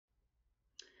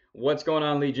What's going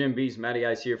on, Lead Gen Bees? Matty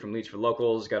Ice here from Leads for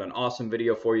Locals. Got an awesome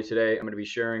video for you today. I'm going to be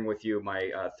sharing with you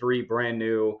my three brand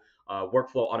new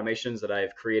workflow automations that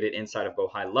I've created inside of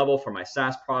GoHighLevel for my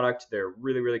SaaS product. They're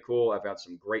really, really cool. I've got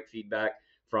some great feedback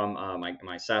from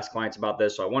my SaaS clients about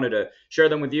this, so I wanted to share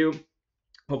them with you.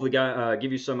 Hopefully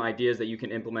give you some ideas that you can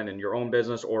implement in your own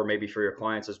business or maybe for your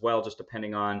clients as well, just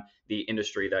depending on the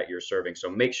industry that you're serving. So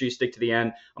make sure you stick to the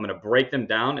end. I'm going to break them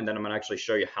down and then I'm going to actually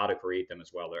show you how to create them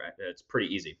as well. It's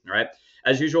pretty easy. All right.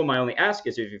 As usual, my only ask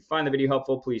is if you find the video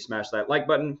helpful, please smash that like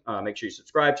button. Make sure you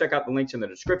subscribe. Check out the links in the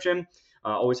description.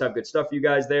 Always have good stuff for you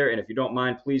guys there. And if you don't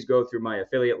mind, please go through my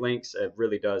affiliate links. It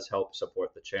really does help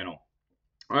support the channel.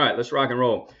 All right, let's rock and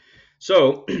roll.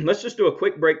 So let's just do a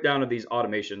quick breakdown of these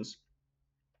automations.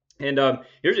 And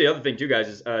here's the other thing too, guys,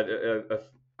 is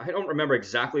I don't remember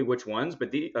exactly which ones, but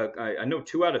I know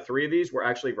 2 out of 3 of these were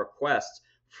actually requests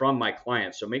from my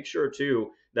clients. So make sure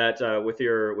too that with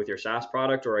your SaaS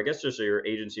product, or I guess just your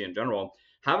agency in general,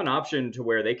 have an option to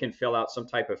where they can fill out some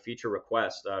type of feature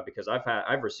request, because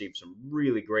I've received some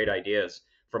really great ideas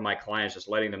from my clients, just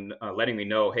letting me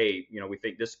know, hey, we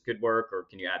think this could work, or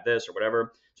can you add this or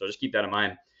whatever. So just keep that in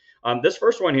mind. This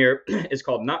first one here is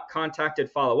called Not Contacted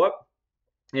Follow-Up.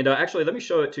 And actually, let me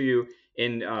show it to you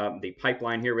in the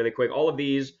pipeline here really quick. All of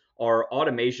these are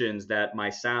automations that my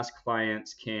SaaS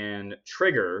clients can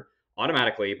trigger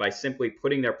automatically by simply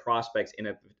putting their prospects in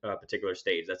a particular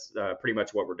stage. That's pretty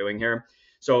much what we're doing here.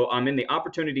 So I'm in the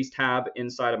Opportunities tab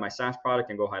inside of my SaaS product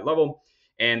and GoHighLevel.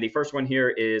 And the first one here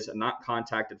is Not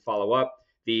Contacted Follow-Up.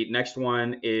 The next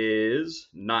one is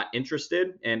Not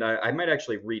Interested. And I might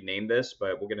actually rename this,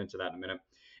 but we'll get into that in a minute.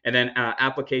 And then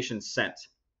Application Sent.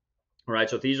 All right,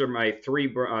 so these are my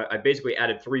 3, I basically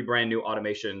added 3 brand new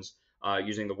automations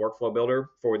using the Workflow Builder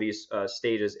for these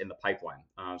stages in the pipeline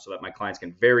so that my clients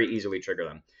can very easily trigger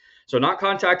them. So Not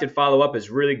Contacted Follow-Up is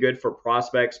really good for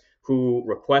prospects who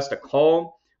request a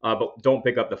call but don't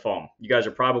pick up the phone. You guys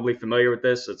are probably familiar with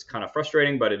this. It's kind of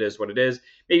frustrating, but it is what it is.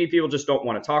 Maybe people just don't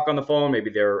want to talk on the phone. Maybe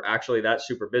they're actually that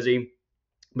super busy.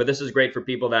 But this is great for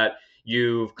people that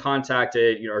you've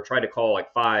contacted, or tried to call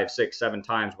like 5, 6, 7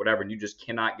 times, whatever, and you just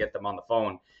cannot get them on the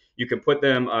phone. You can put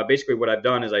them, basically what I've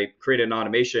done is I created an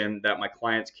automation that my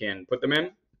clients can put them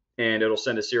in, and it'll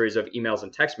send a series of emails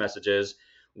and text messages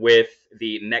with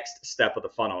the next step of the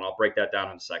funnel. And I'll break that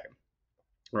down in a second,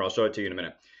 or I'll show it to you in a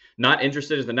minute. Not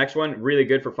Interested is the next one. Really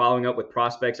good for following up with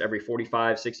prospects every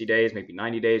 45, 60 days, maybe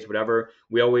 90 days, whatever.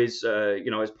 We always,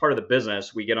 as part of the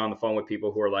business, we get on the phone with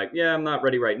people who are like, yeah, I'm not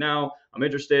ready right now. I'm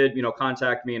interested,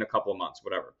 contact me in a couple of months,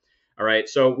 whatever. All right.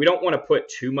 So we don't want to put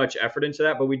too much effort into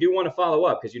that, but we do want to follow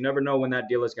up because you never know when that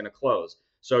deal is going to close.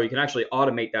 So you can actually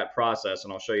automate that process,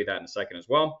 and I'll show you that in a second as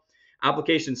well.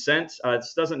 Application Sent.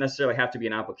 This doesn't necessarily have to be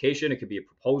an application. It could be a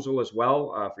proposal as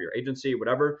well for your agency,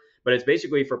 whatever. But it's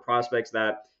basically for prospects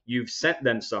that you've sent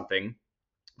them something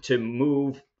to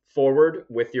move forward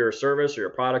with your service or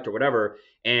your product or whatever,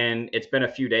 and it's been a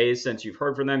few days since you've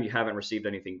heard from them, you haven't received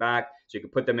anything back, so you can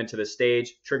put them into this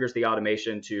stage, triggers the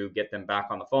automation to get them back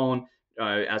on the phone,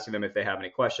 asking them if they have any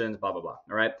questions, blah, blah, blah.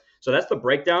 All right, so that's the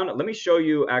breakdown. Let me show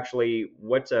you actually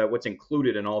what's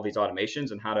included in all these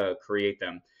automations and how to create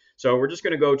them. So we're just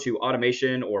going to go to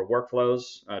automation or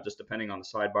workflows, just depending on the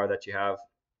sidebar that you have.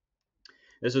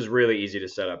 This is really easy to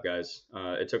set up, guys.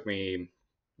 It took me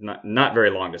not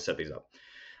very long to set these up.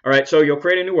 All right, so you'll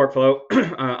create a new workflow.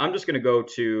 I'm just going to go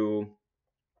to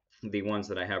the ones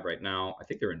that I have right now. I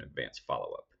think they're in advanced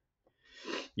follow-up.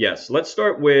 Yes, let's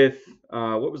start with,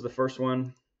 what was the first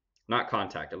one? Not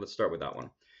contacted. Let's start with that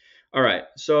one. All right,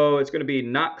 so it's going to be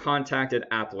Not Contacted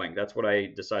App Link. That's what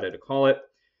I decided to call it.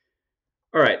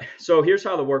 All right, so here's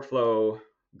how the workflow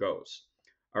goes.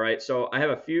 All right, so I have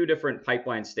a few different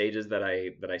pipeline stages that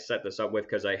I set this up with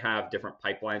because I have different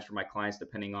pipelines for my clients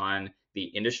depending on the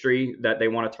industry that they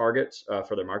want to target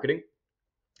for their marketing.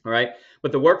 All right,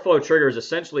 but the workflow trigger is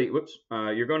essentially,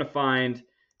 you're going to find,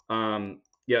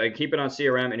 keep it on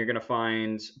CRM, and you're going to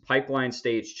find pipeline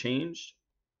stage changed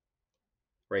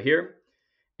right here,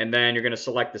 and then you're going to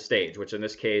select the stage, which in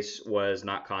this case was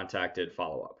Not Contacted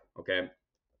Follow-Up. Okay,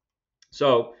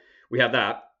 so we have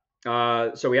that.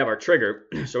 So we have our trigger.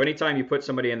 So anytime you put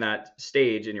somebody in that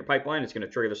stage in your pipeline, it's going to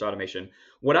trigger this automation.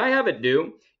 What I have it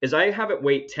do is I have it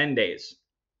wait 10 days.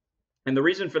 And the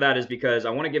reason for that is because I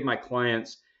want to give my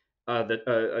clients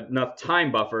enough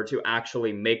time buffer to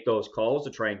actually make those calls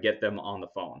to try and get them on the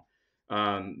phone,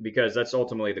 because that's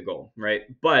ultimately the goal, right?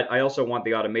 But I also want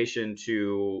the automation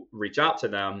to reach out to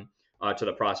them, to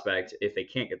the prospect, if they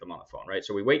can't get them on the phone, right?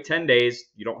 So we wait 10 days.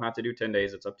 You don't have to do 10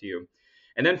 days. It's up to you.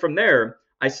 And then from there,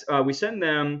 we send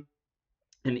them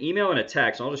an email and a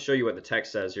text. I'll just show you what the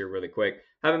text says here really quick.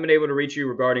 haven't been able to reach you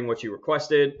regarding what you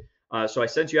requested. So I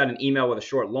sent you out an email with a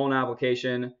short loan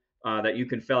application that you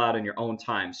can fill out in your own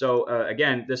time. So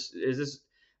again, this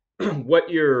what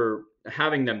you're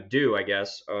having them do, I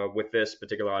guess, with this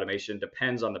particular automation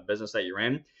depends on the business that you're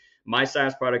in. My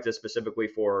SaaS product is specifically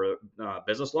for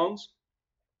business loans.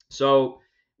 So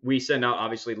we send out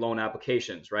obviously loan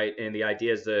applications, right? And the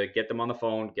idea is to get them on the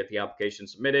phone, get the application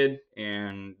submitted,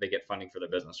 and they get funding for their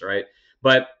business, right?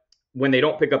 But when they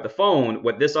don't pick up the phone,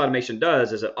 what this automation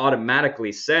does is it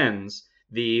automatically sends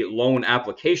the loan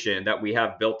application that we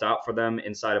have built out for them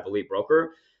inside of Elite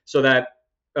Broker, so that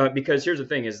because here's the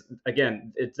thing is,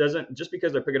 again, it doesn't, just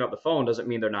because they're picking up the phone doesn't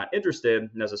mean they're not interested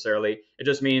necessarily. It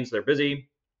just means they're busy.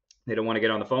 They don't want to get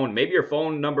on the phone. Maybe your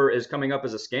phone number is coming up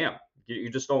as a scam. You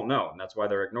just don't know, and that's why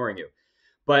they're ignoring you.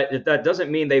 But that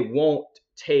doesn't mean they won't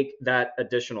take that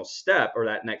additional step or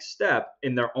that next step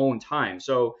in their own time.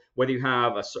 So whether you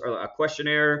have a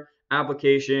questionnaire,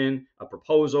 application, a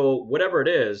proposal, whatever it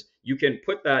is, you can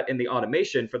put that in the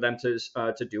automation for them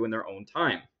to do in their own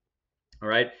time. All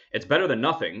right. It's better than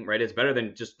nothing, right? It's better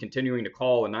than just continuing to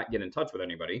call and not get in touch with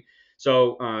anybody.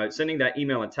 So sending that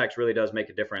email and text really does make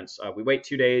a difference. We wait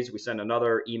 2 days, we send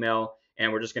another email,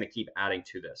 and we're just going to keep adding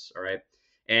to this. All right.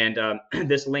 And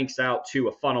this links out to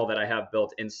a funnel that I have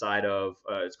built inside of,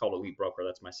 it's called Elite Broker.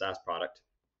 That's my SaaS product.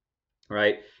 All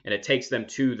right. And it takes them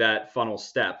to that funnel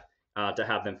step to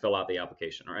have them fill out the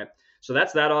application. All right. So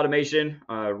that's that automation.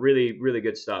 Really, really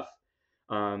good stuff.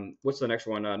 What's the next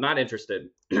one? Not interested.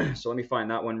 So let me find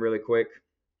that one really quick.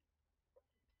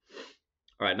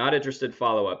 All right, not interested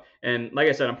follow-up. And like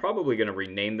I said, I'm probably going to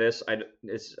rename this.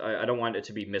 I don't want it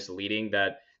to be misleading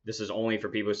that this is only for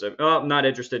people who say, oh, I'm not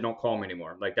interested, don't call me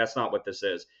anymore. Like, that's not what this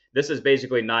is. This is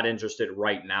basically not interested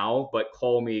right now, but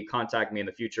call me, contact me in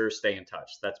the future, stay in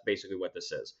touch. That's basically what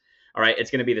this is. All right,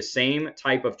 it's going to be the same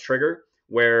type of trigger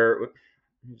where, let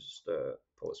me just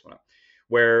pull this one up,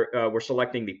 where we're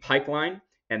selecting the pipeline,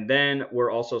 and then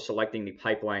we're also selecting the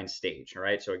pipeline stage. All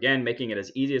right. So again, making it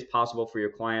as easy as possible for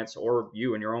your clients or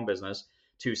you in your own business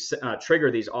to trigger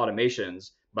these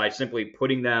automations by simply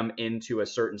putting them into a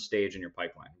certain stage in your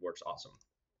pipeline. Works awesome.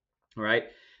 All right.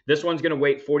 This one's going to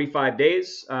wait 45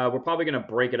 days. We're probably going to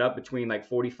break it up between like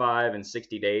 45 and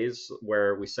 60 days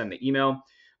where we send the email.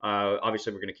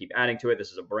 Obviously, we're going to keep adding to it.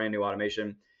 This is a brand new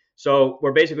automation. So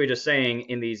we're basically just saying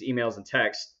in these emails and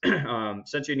texts,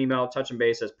 sent you an email, touch and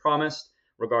base as promised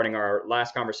regarding our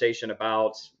last conversation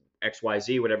about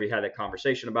XYZ, whatever you had that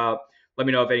conversation about. Let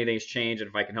me know if anything's changed and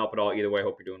if I can help at all. Either way,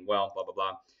 hope you're doing well, blah, blah,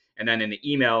 blah. And then in the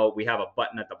email, we have a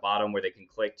button at the bottom where they can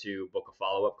click to book a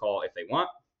follow-up call if they want.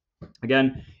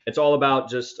 Again, it's all about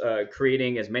just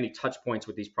creating as many touch points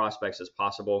with these prospects as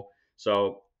possible.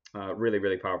 So really,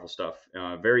 really powerful stuff.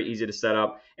 Very easy to set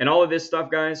up. And all of this stuff,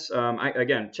 guys,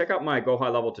 again, check out my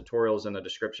GoHighLevel tutorials in the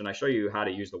description. I show you how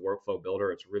to use the workflow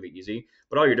builder. It's really easy.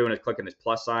 But all you're doing is clicking this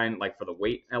plus sign, like for the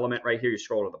wait element right here. You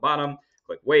scroll to the bottom,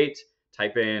 click wait,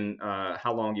 type in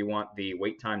how long you want the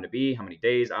wait time to be, how many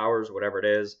days, hours, whatever it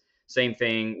is. Same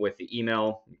thing with the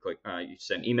email. You click, you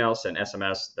send email, send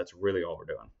SMS. That's really all we're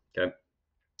doing. Okay.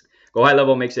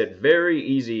 GoHighLevel makes it very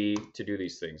easy to do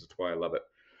these things. That's why I love it.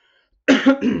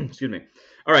 Excuse me.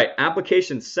 All right,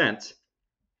 application sent.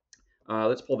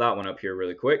 Let's pull that one up here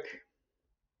really quick.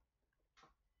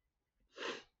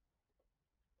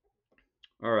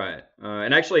 All right,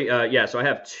 and actually, yeah. So I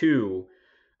have two.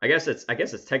 I guess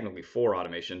it's technically 4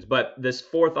 automations, but this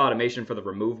 4th automation for the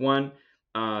remove one,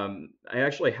 I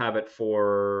actually have it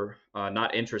for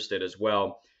not interested as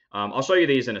well. I'll show you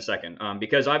these in a second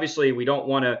because obviously we don't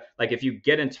want to, like, if you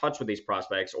get in touch with these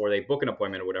prospects or they book an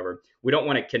appointment or whatever, we don't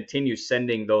want to continue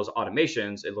sending those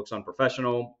automations. It looks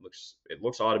unprofessional. It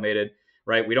looks automated,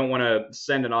 right? We don't want to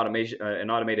send an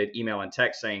automated email and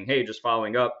text saying, hey, just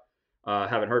following up,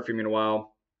 haven't heard from you in a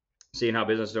while, seeing how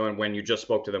business is doing when you just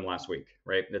spoke to them last week,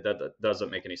 right? That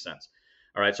doesn't make any sense.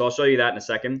 All right, so I'll show you that in a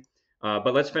second.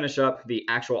 But let's finish up the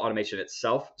actual automation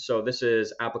itself. So this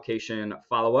is application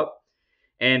follow-up.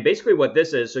 And basically what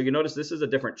this is, so you notice this is a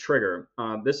different trigger.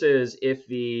 This is if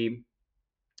the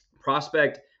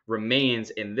prospect remains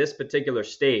in this particular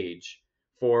stage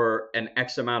for an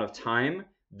X amount of time,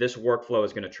 this workflow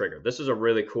is going to trigger. This is a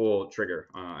really cool trigger.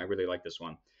 I really like this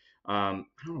one. I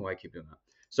don't know why I keep doing that.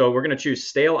 So we're going to choose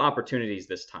stale opportunities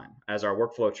this time as our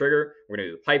workflow trigger. We're going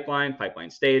to do the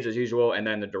pipeline stage as usual, and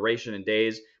then the duration in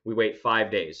days, we wait 5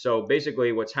 days. So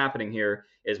basically what's happening here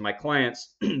is my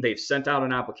clients, they've sent out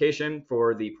an application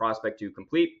for the prospect to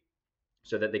complete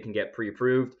so that they can get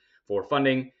pre-approved for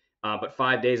funding. But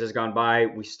 5 days has gone by.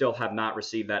 We still have not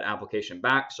received that application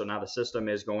back. So now the system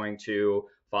is going to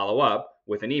follow up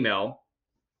with an email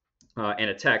and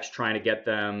a text trying to get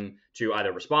them to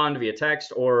either respond via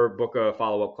text or book a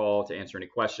follow-up call to answer any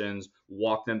questions,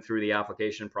 walk them through the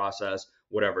application process,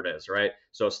 whatever it is, right?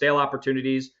 So stale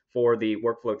opportunities for the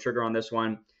workflow trigger on this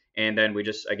one. And then we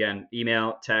just, again,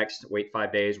 email, text, wait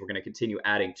 5 days. We're going to continue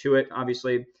adding to it,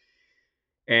 obviously.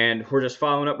 And we're just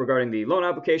following up regarding the loan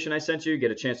application I sent you,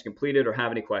 get a chance to complete it or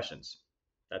have any questions.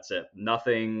 That's it.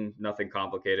 Nothing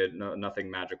complicated,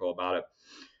 nothing magical about it.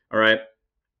 All right.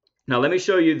 Now let me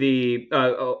show you the,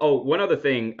 one other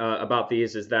thing about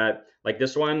these is that like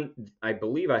this one, I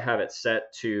believe I have it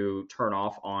set to turn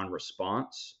off on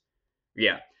response.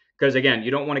 Yeah. Because again, you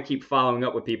don't want to keep following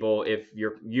up with people if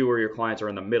you or your clients are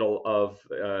in the middle of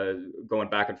going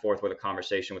back and forth with a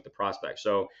conversation with the prospect.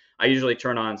 So I usually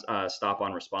turn on stop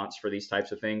on response for these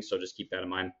types of things. So just keep that in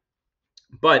mind.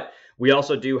 But we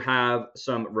also do have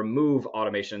some remove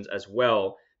automations as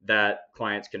well that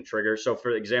clients can trigger. So for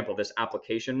example, this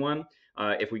application one,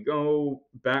 if we go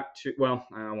back to, well,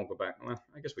 I won't go back. Well,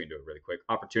 I guess we can do it really quick.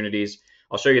 Opportunities.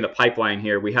 I'll show you the pipeline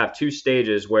here. We have 2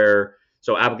 stages where,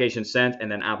 so application sent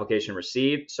and then application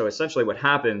received. So essentially what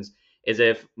happens is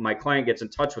if my client gets in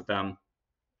touch with them,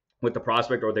 with the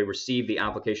prospect, or they receive the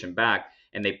application back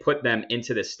and they put them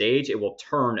into this stage, it will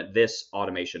turn this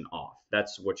automation off.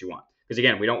 That's what you want. Because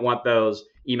again, we don't want those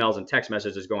emails and text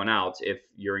messages going out if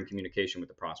you're in communication with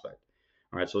the prospect.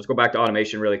 All right, so let's go back to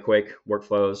automation really quick,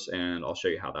 workflows, and I'll show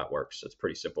you how that works. It's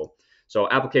pretty simple. So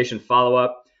application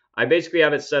follow-up, I basically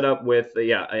have it set up with,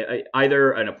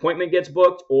 either an appointment gets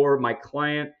booked or my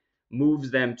client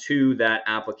moves them to that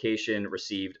application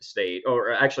received stage,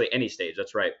 or actually any stage,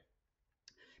 that's right.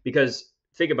 Because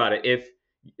think about it,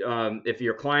 if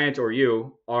your client or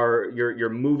you're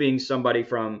moving somebody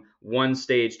from one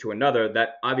stage to another,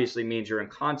 that obviously means you're in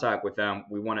contact with them.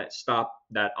 We want to stop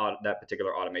that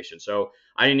particular automation. So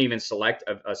I didn't even select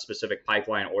a specific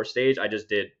pipeline or stage. I just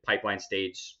did pipeline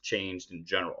stage changed in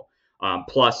general,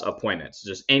 plus appointments.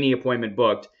 Just any appointment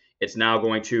booked, it's now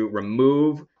going to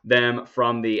remove them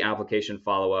from the application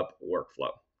follow-up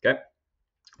workflow. Okay,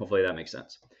 hopefully that makes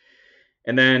sense.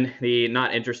 And then the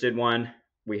not interested one,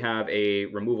 we have a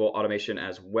removal automation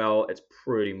as well. It's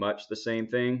pretty much the same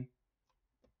thing.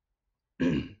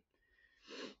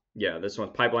 Yeah, this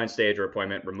one's pipeline stage or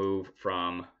appointment, remove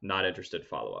from not interested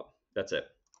follow-up. That's it.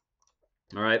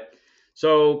 All right.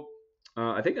 So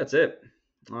I think that's it.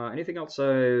 Anything else?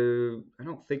 I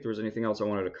don't think there was anything else I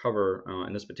wanted to cover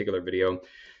in this particular video.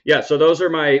 Yeah, so those are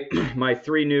my my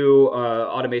 3 new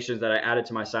automations that I added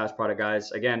to my SaaS product,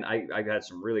 guys. Again, I had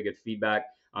some really good feedback.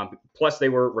 Plus, they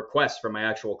were requests from my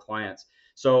actual clients.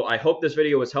 So I hope this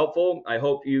video was helpful. I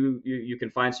hope you can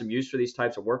find some use for these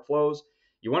types of workflows.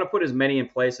 You want to put as many in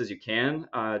place as you can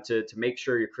to make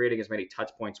sure you're creating as many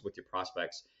touch points with your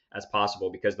prospects as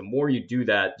possible. Because the more you do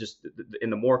that, just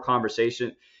in the more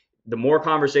conversations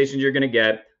you're going to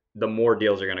get, the more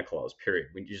deals are going to close, period.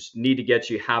 We just need to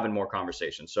get you having more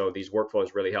conversations. So these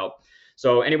workflows really help.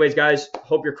 So anyways, guys,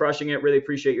 hope you're crushing it. Really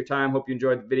appreciate your time. Hope you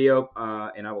enjoyed the video,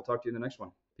 and I will talk to you in the next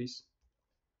one. Peace.